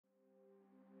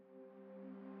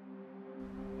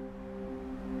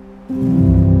Today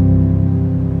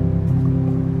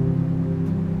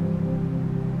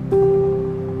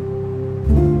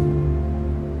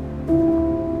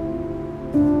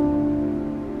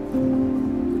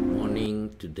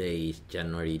is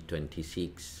January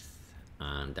 26th,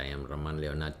 and I am Roman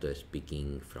Leonato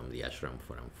speaking from the Ashram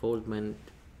for Unfoldment.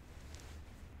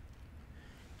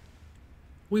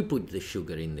 We put the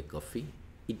sugar in the coffee.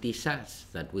 It is us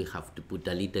that we have to put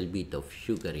a little bit of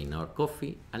sugar in our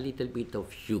coffee, a little bit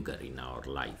of sugar in our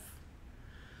life.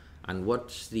 And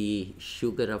what's the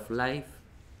sugar of life?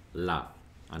 Love.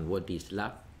 And what is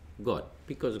love? God.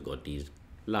 Because God is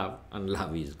love and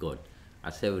love is God,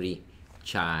 as every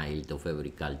child of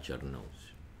every culture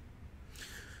knows.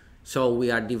 So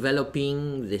we are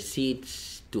developing the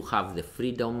seeds to have the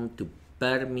freedom to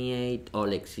permeate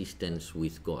all existence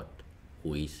with God,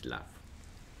 who is love.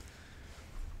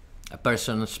 A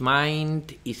person's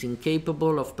mind is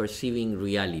incapable of perceiving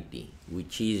reality,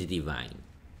 which is divine,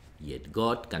 yet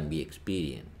God can be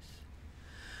experienced.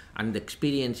 And the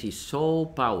experience is so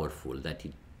powerful that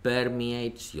it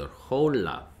permeates your whole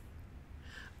life,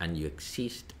 and you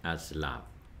exist as love.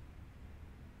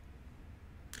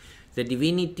 The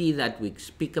divinity that we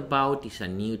speak about is a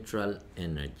neutral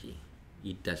energy.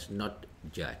 It does not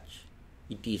judge.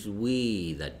 It is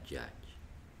we that judge.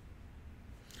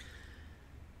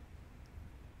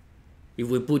 If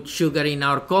we put sugar in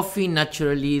our coffee,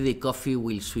 naturally the coffee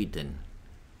will sweeten.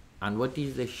 And what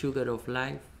is the sugar of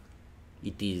life?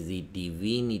 It is the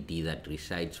divinity that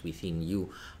resides within you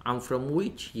and from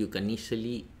which you can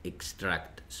easily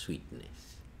extract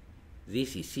sweetness.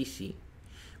 This is easy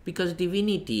because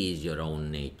divinity is your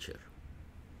own nature.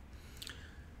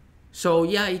 So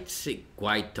yeah, it's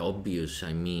quite obvious.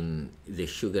 I mean, the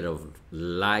sugar of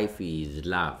life is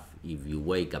love. If you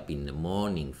wake up in the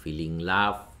morning feeling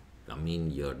love, I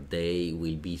mean, your day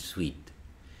will be sweet.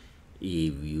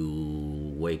 If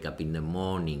you wake up in the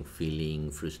morning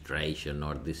feeling frustration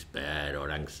or despair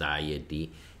or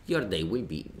anxiety, your day will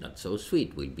be not so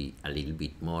sweet, will be a little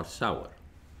bit more sour.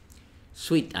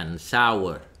 Sweet and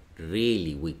sour,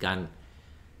 really,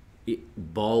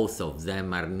 both of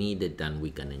them are needed and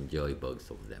we can enjoy both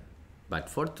of them. But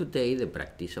for today, the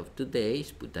practice of today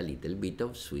is put a little bit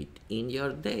of sweet in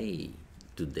your day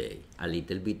today, a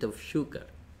little bit of sugar.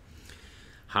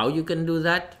 How you can do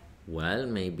that? Well,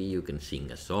 maybe you can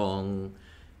sing a song,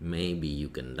 maybe you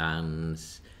can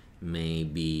dance,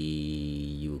 maybe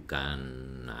you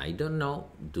can, I don't know,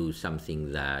 do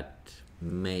something that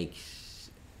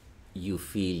makes you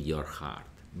feel your heart,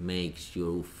 makes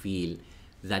you feel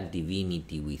that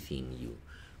divinity within you,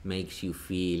 makes you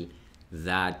feel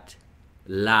that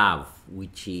love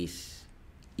which is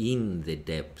in the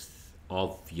depth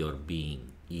of your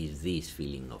being, is this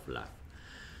feeling of love.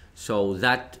 So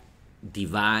that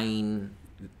divine,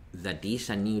 that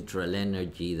is a neutral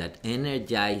energy that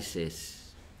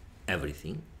energizes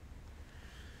everything,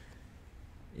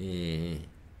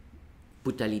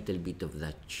 put a little bit of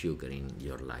that sugar in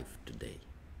your life today.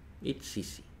 It's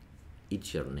easy.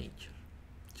 It's your nature.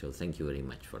 So thank you very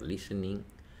much for listening,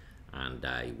 and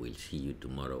I will see you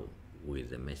tomorrow with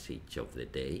the message of the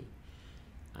day,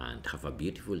 and have a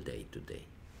beautiful day today.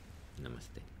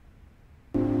 Namaste.